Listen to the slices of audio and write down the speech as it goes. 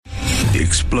The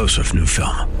explosive new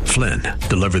film, Flynn,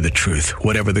 deliver the truth,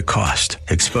 whatever the cost,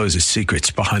 exposes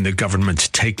secrets behind the government's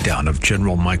takedown of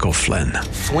General Michael Flynn.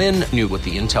 Flynn knew what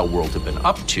the intel world had been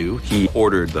up to. He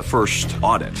ordered the first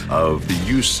audit of the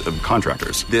use of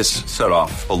contractors. This set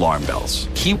off alarm bells.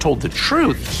 He told the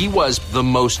truth. He was the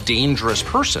most dangerous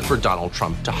person for Donald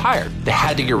Trump to hire. They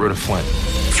had to get rid of Flynn.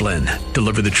 Flynn,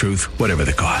 deliver the truth, whatever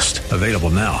the cost. Available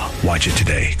now. Watch it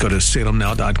today. Go to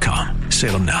salemnow.com.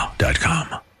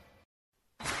 salemnow.com.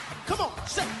 Come on,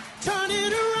 turn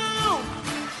it around.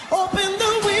 Open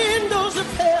the windows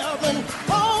of heaven.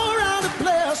 Pour out a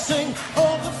blessing,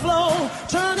 overflow.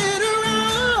 Turn it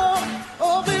around.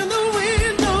 Open the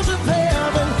windows of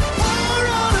heaven. Pour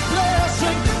out a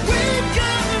blessing. We've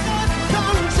got to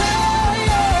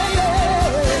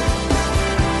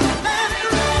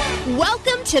contain.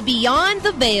 Welcome to Beyond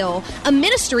the Veil, a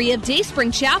ministry of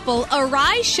Dayspring Chapel.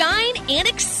 Arise, shine, and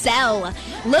excel.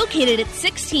 Located at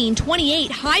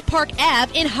 1628 Hyde Park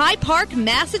Ave in Hyde Park,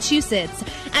 Massachusetts.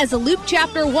 As Luke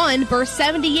chapter 1, verse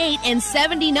 78 and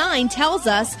 79 tells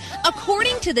us,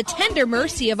 according to the tender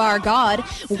mercy of our God,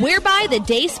 whereby the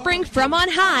dayspring from on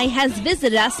high has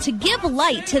visited us to give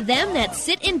light to them that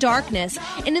sit in darkness,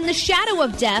 and in the shadow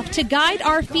of death to guide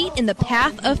our feet in the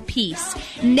path of peace.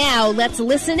 Now let's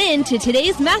listen in to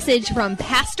today's message from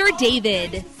Pastor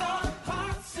David.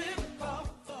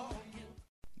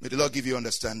 May the Lord give you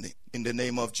understanding in the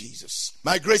name of Jesus.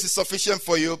 My grace is sufficient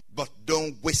for you, but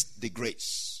don't waste the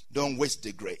grace. Don't waste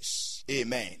the grace.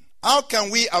 Amen. How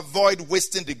can we avoid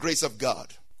wasting the grace of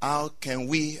God? How can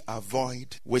we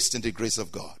avoid wasting the grace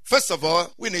of God? First of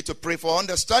all, we need to pray for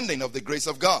understanding of the grace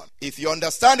of God. If you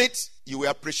understand it, you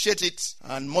will appreciate it,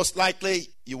 and most likely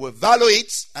you will value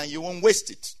it and you won't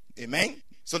waste it. Amen.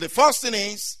 So the first thing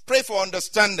is pray for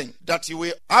understanding, that you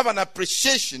will have an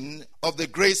appreciation of the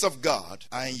grace of God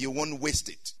and you won't waste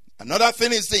it. Another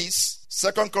thing is this,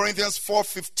 2 Corinthians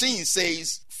 4:15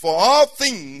 says, for all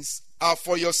things are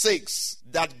for your sakes,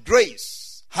 that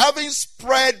grace, having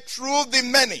spread through the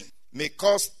many, may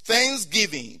cause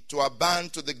thanksgiving to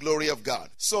abound to the glory of God.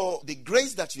 So the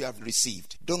grace that you have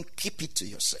received, don't keep it to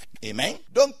yourself. Amen?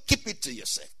 Don't keep it to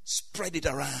yourself. Spread it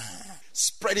around.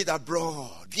 Spread it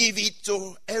abroad. Give it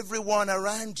to everyone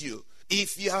around you.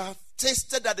 If you have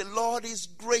tasted that the Lord is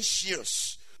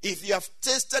gracious, if you have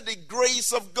tasted the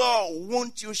grace of God,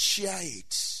 won't you share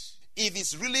it? If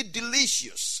it's really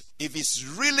delicious, if it's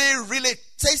really, really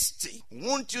tasty,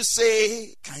 won't you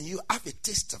say, can you have a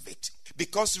taste of it?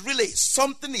 Because really,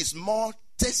 something is more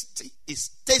tasty, is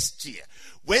tastier.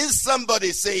 When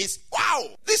somebody says,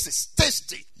 wow, this is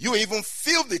tasty, you even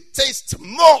feel the taste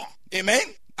more. Amen?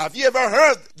 Have you ever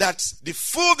heard that the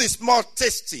food is more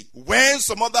tasty when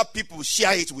some other people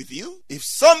share it with you? If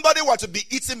somebody were to be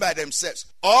eating by themselves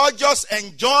or just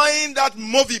enjoying that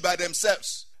movie by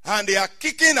themselves and they are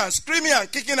kicking and screaming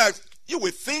and kicking, you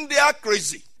will think they are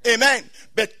crazy. Amen.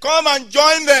 But come and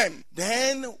join them.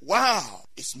 Then, wow,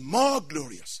 it's more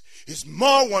glorious. It's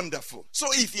more wonderful. So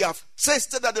if you have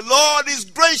tasted that the Lord is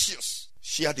gracious,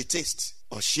 share the taste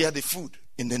or share the food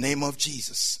in the name of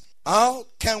Jesus. How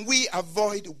can we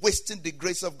avoid wasting the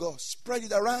grace of God? Spread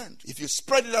it around. If you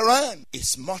spread it around,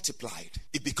 it's multiplied.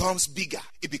 It becomes bigger.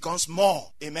 It becomes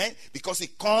more. Amen? Because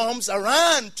it comes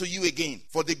around to you again.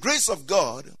 For the grace of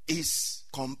God is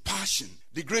compassion.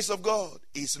 The grace of God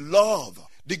is love.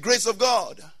 The grace of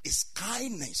God is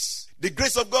kindness. The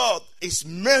grace of God is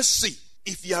mercy.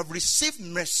 If you have received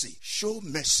mercy, show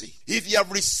mercy. If you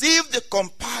have received the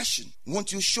compassion,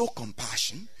 won't you show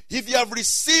compassion? If you have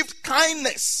received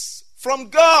kindness from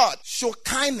God, show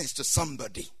kindness to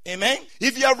somebody. Amen?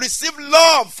 If you have received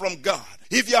love from God,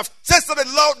 if you have tasted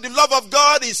the love of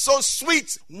God is so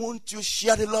sweet, won't you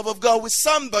share the love of God with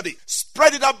somebody?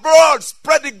 Spread it abroad.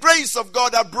 Spread the grace of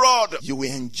God abroad. You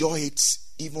will enjoy it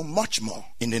even much more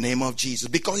in the name of Jesus,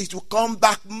 because it will come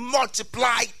back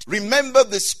multiplied. Remember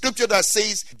the scripture that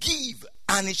says, give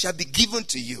and it shall be given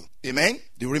to you. Amen?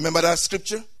 Do you remember that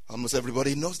scripture? Almost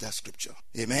everybody knows that scripture.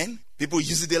 Amen? People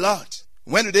use it a lot.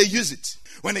 When do they use it?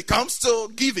 When it comes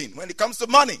to giving, when it comes to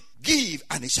money, give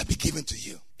and it shall be given to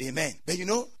you. Amen. But you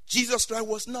know, Jesus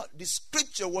Christ the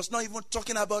scripture was not even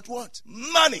talking about what?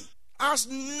 Money. Has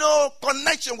no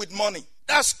connection with money.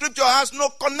 That scripture has no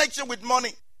connection with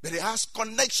money. But it has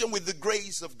connection with the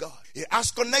grace of God. It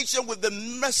has connection with the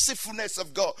mercifulness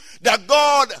of God. That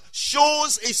God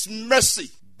shows his mercy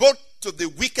both to the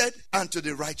wicked and to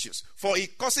the righteous. For he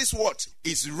causes what?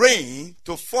 His rain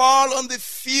to fall on the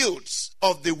fields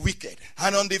of the wicked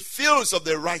and on the fields of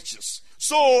the righteous.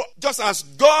 So, just as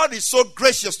God is so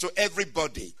gracious to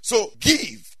everybody, so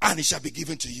give and it shall be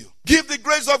given to you. Give the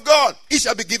grace of God, it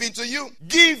shall be given to you.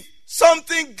 Give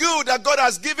Something good that God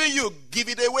has given you, give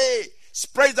it away.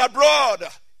 Spread it abroad.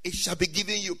 It shall be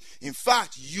given you. In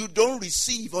fact, you don't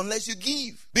receive unless you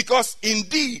give. Because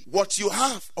indeed, what you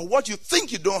have or what you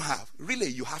think you don't have, really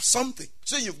you have something.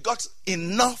 So you've got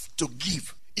enough to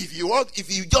give. If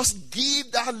you just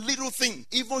give that little thing,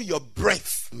 even your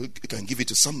breath, you can give it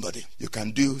to somebody. You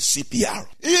can do CPR.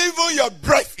 Even your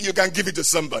breath, you can give it to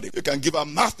somebody. You can give a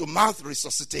mouth-to-mouth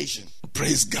resuscitation.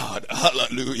 Praise God.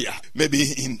 Hallelujah. Maybe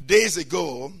years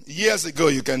ago,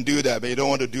 you can do that, but you don't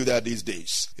want to do that these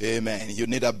days. Amen. You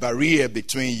need a barrier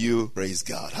between you. Praise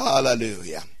God.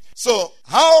 Hallelujah. So,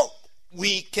 how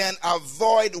we can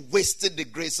avoid wasting the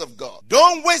grace of God?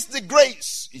 Don't waste the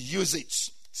grace. Use it.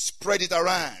 Spread it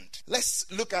around. Let's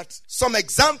look at some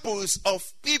examples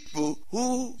of people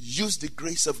who use the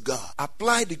grace of God,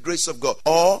 apply the grace of God,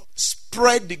 or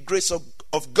spread the grace of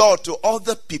God to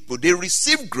other people. They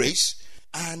receive grace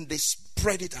and they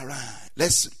spread it around.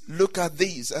 Let's look at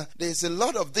these. There's a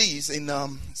lot of these in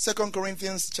 2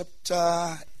 Corinthians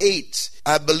chapter 8,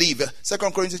 I believe. 2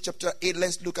 Corinthians chapter 8,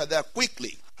 let's look at that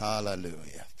quickly.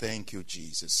 Hallelujah. Thank you,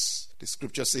 Jesus. The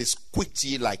scripture says, quit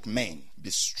ye like men,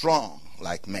 be strong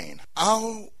like men.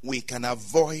 How we can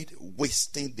avoid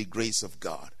wasting the grace of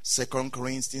God. 2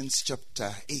 Corinthians chapter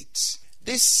 8.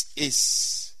 This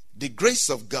is the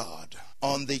grace of God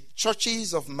on the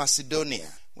churches of Macedonia.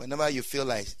 Whenever you feel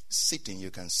like sitting, you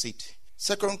can sit.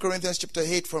 2 Corinthians chapter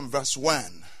 8 from verse 1.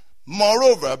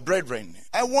 Moreover, brethren,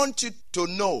 I want you to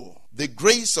know the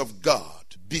grace of God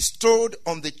bestowed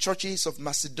on the churches of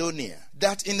Macedonia,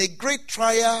 that in a great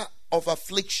trial of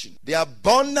affliction, the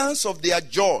abundance of their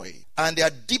joy and their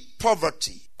deep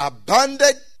poverty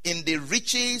abounded in the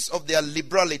riches of their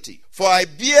liberality. For I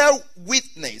bear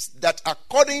witness that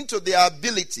according to their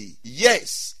ability,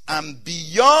 yes, and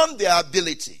beyond their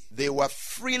ability, they were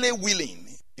freely willing,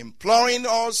 imploring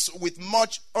us with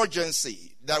much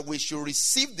urgency that we should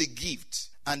receive the gift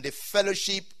and the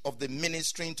fellowship of the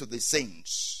ministering to the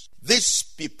saints. These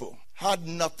people had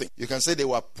nothing. You can say they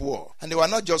were poor. And they were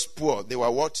not just poor. They were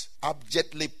what?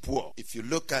 Abjectly poor. If you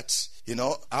look at,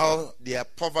 how their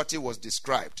poverty was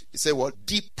described. You say what?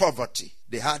 Deep poverty.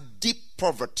 They had deep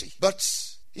poverty. But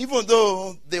even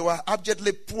though they were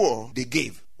abjectly poor, they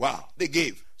gave. Wow, they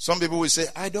gave. Some people will say,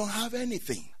 I don't have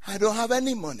anything. I don't have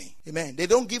any money. Amen. They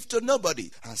don't give to nobody.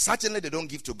 And certainly they don't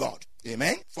give to God.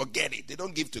 Amen. Forget it. They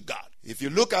don't give to God. If you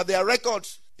look at their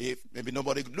records, if maybe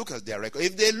nobody look at their record,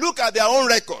 if they look at their own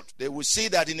record, they will see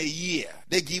that in a year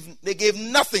they gave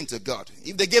nothing to God.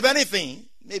 If they gave anything,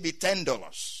 maybe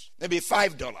 $10, maybe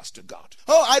 $5 to God.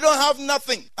 Oh, I don't have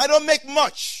nothing. I don't make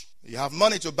much. You have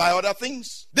money to buy other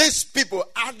things. These people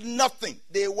had nothing.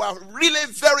 They were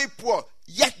really very poor,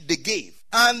 yet they gave.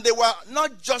 And they were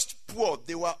not just poor,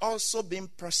 they were also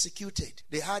being persecuted.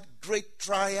 They had great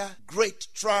trial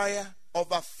of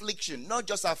affliction. Not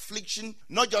just affliction,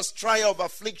 not just trial of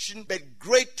affliction, but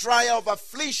great trial of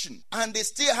affliction. And they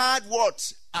still had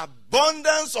what?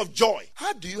 Abundance of joy.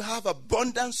 How do you have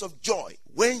abundance of joy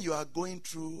when you are going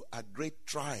through a great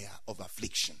trial of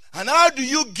affliction? And how do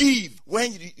you give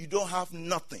when you don't have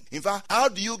nothing? In fact, how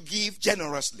do you give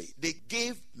generously? They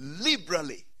gave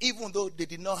liberally, even though they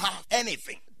did not have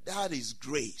anything. That is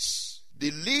grace.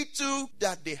 The little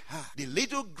that they had, the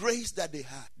little grace that they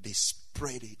had, they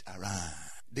spread it around.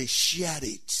 They shared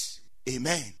it.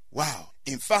 Amen. Wow.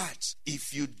 In fact,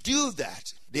 if you do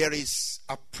that, there is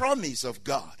a promise of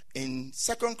God in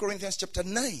 2 Corinthians chapter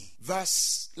 9,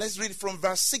 let's read from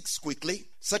verse 6 quickly.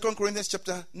 2 Corinthians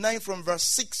chapter 9 from verse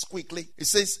 6 quickly. It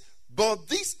says, but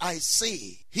this I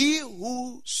say, he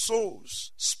who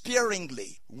sows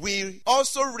sparingly will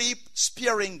also reap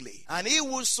sparingly, and he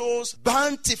who sows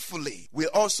bountifully will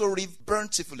also reap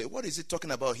bountifully. What is he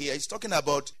talking about here? He's talking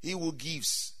about he who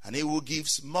gives, and he who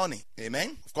gives money.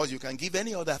 Amen? Of course, you can give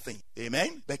any other thing.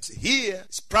 Amen? But here,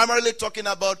 it's primarily talking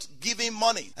about giving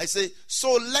money. I say,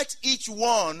 so let each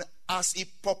one as he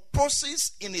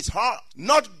purposes in his heart,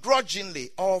 not grudgingly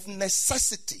or of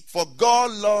necessity, for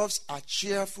God loves a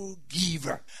cheerful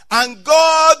giver. And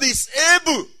God is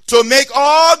able to make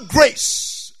all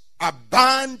grace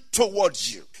abound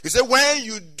towards you. He said, when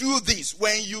you do this,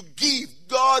 when you give,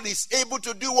 God is able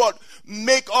to do what?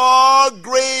 Make all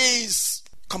grace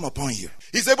come upon you.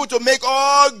 He's able to make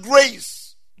all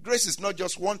grace. Grace is not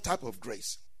just one type of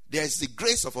grace. There is the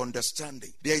grace of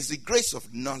understanding. There is the grace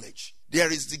of knowledge.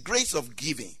 There is the grace of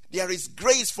giving. There is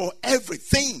grace for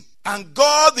everything. And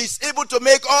God is able to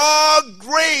make all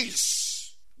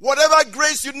grace. Whatever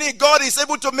grace you need, God is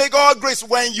able to make all grace.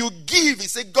 When you give, he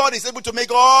said God is able to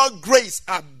make all grace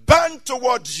abound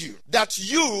towards you, that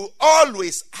you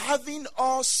always, having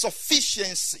all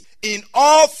sufficiency in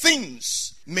all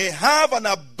things, may have an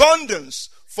abundance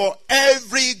for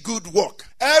every good work.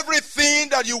 Everything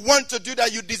that you want to do,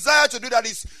 that you desire to do, that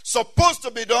is supposed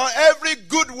to be done, every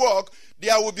good work,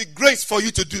 there will be grace for you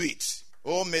to do it.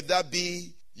 Oh, may that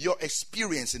be your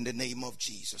experience in the name of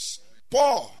Jesus.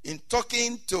 Paul, in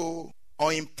talking to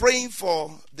or in praying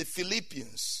for the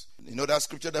Philippians, you know that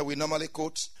scripture that we normally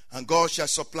quote, and God shall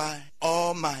supply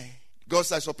all my, God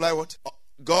shall supply what?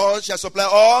 God shall supply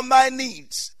all my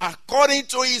needs according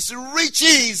to his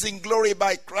riches in glory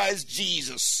by Christ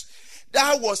Jesus.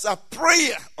 That was a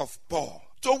prayer of Paul.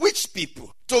 To which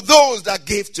people? To those that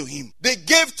gave to him. They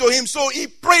gave to him, so he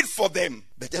prayed for them.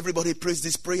 But everybody prays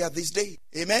this prayer this day.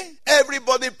 Amen?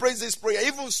 Everybody prays this prayer.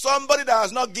 Even somebody that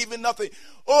has not given nothing.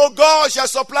 Oh, God shall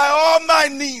supply all my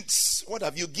needs. What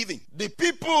have you given? The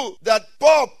people that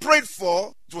Paul prayed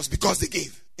for, it was because they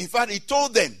gave. In fact, he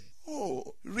told them,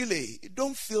 oh, really?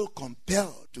 Don't feel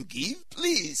compelled to give?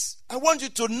 Please, I want you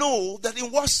to know that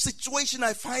in what situation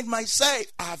I find myself,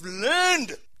 I've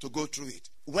learned to go through it.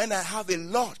 When I have a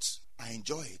lot, I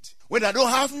enjoy it. When I don't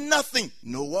have nothing,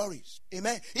 no worries.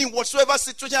 Amen. In whatsoever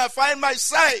situation I find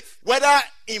myself, whether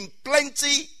in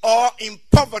plenty or in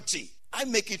poverty, I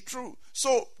make it true.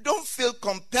 So don't feel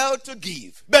compelled to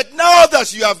give. But now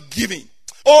that you have given,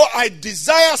 oh, I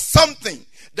desire something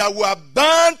that will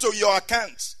abound to your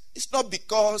account. It's not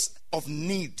because of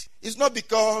need. It's not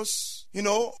because,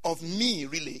 of me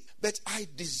really. But I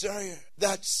desire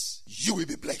that you will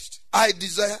be blessed. I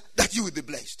desire that you will be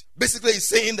blessed. Basically, he's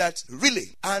saying that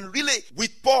really. And really,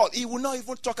 with Paul, he will not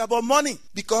even talk about money.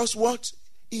 Because what?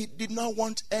 He did not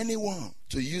want anyone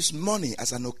to use money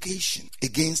as an occasion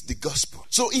against the gospel.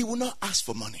 So he will not ask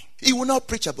for money. He will not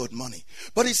preach about money.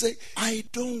 But he said, I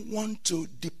don't want to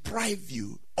deprive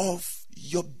you of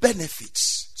your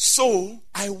benefits. So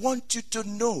I want you to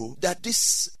know that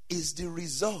this is the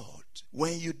result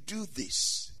when you do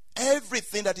this.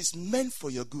 Everything that is meant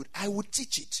for your good, I will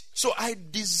teach it. So I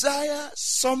desire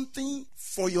something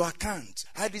for your account.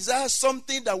 I desire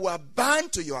something that will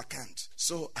abound to your account.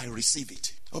 So I receive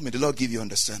it. Oh, may the Lord give you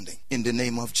understanding in the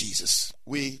name of Jesus.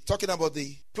 We're talking about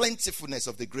the plentifulness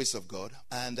of the grace of God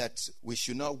and that we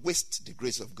should not waste the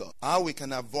grace of God. How we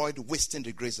can avoid wasting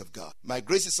the grace of God. My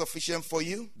grace is sufficient for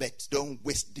you, but don't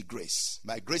waste the grace.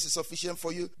 My grace is sufficient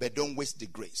for you, but don't waste the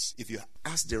grace. If you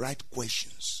ask the right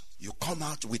questions, you come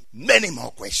out with many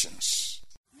more questions.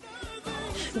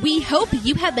 We hope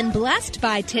you have been blessed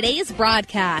by today's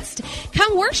broadcast.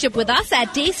 Come worship with us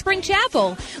at Dayspring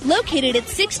Chapel, located at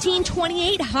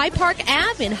 1628 High Park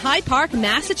Ave in High Park,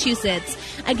 Massachusetts.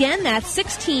 Again, that's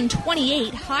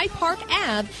 1628 High Park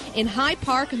Ave in High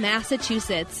Park,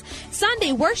 Massachusetts.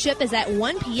 Sunday worship is at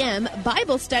 1 p.m.,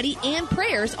 Bible study and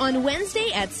prayers on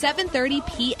Wednesday at 7:30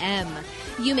 p.m.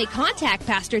 You may contact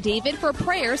Pastor David for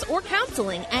prayers or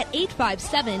counseling at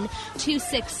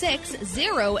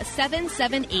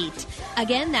 857-266-0778.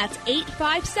 Again, that's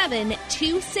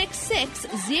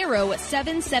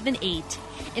 857-266-0778.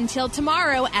 Until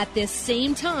tomorrow at this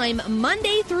same time,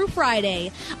 Monday through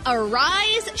Friday,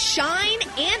 arise, shine,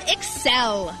 and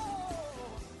excel.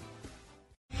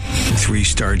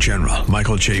 3-star General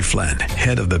Michael J. Flynn,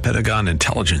 head of the Pentagon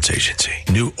Intelligence Agency,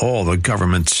 knew all the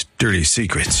government's dirty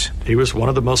secrets. He was one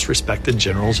of the most respected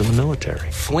generals in the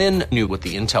military. Flynn knew what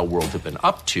the intel world had been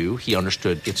up to. He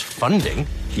understood its funding.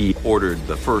 He ordered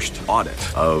the first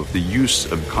audit of the use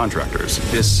of contractors.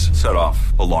 This set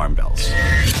off alarm bells.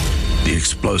 The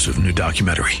explosive new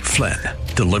documentary, Flynn,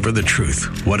 Deliver the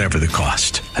Truth, Whatever the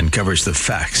Cost, uncovers the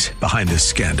facts behind this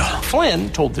scandal.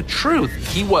 Flynn told the truth.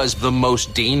 He was the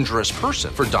most dangerous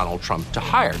person for Donald Trump to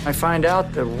hire. I find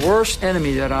out the worst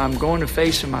enemy that I'm going to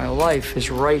face in my life is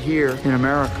right here in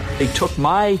America. They took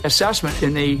my assessment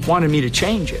and they wanted me to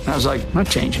change it. And I was like, I'm not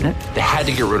changing it. They had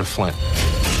to get rid of Flynn.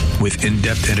 With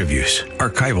in-depth interviews,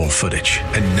 archival footage,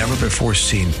 and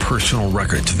never-before-seen personal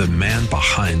records of the man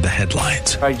behind the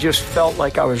headlines. I just felt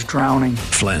like I was drowning.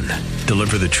 Flynn,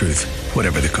 Deliver the Truth,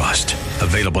 Whatever the Cost.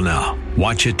 Available now.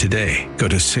 Watch it today. Go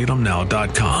to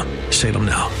salemnow.com.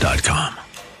 salemnow.com.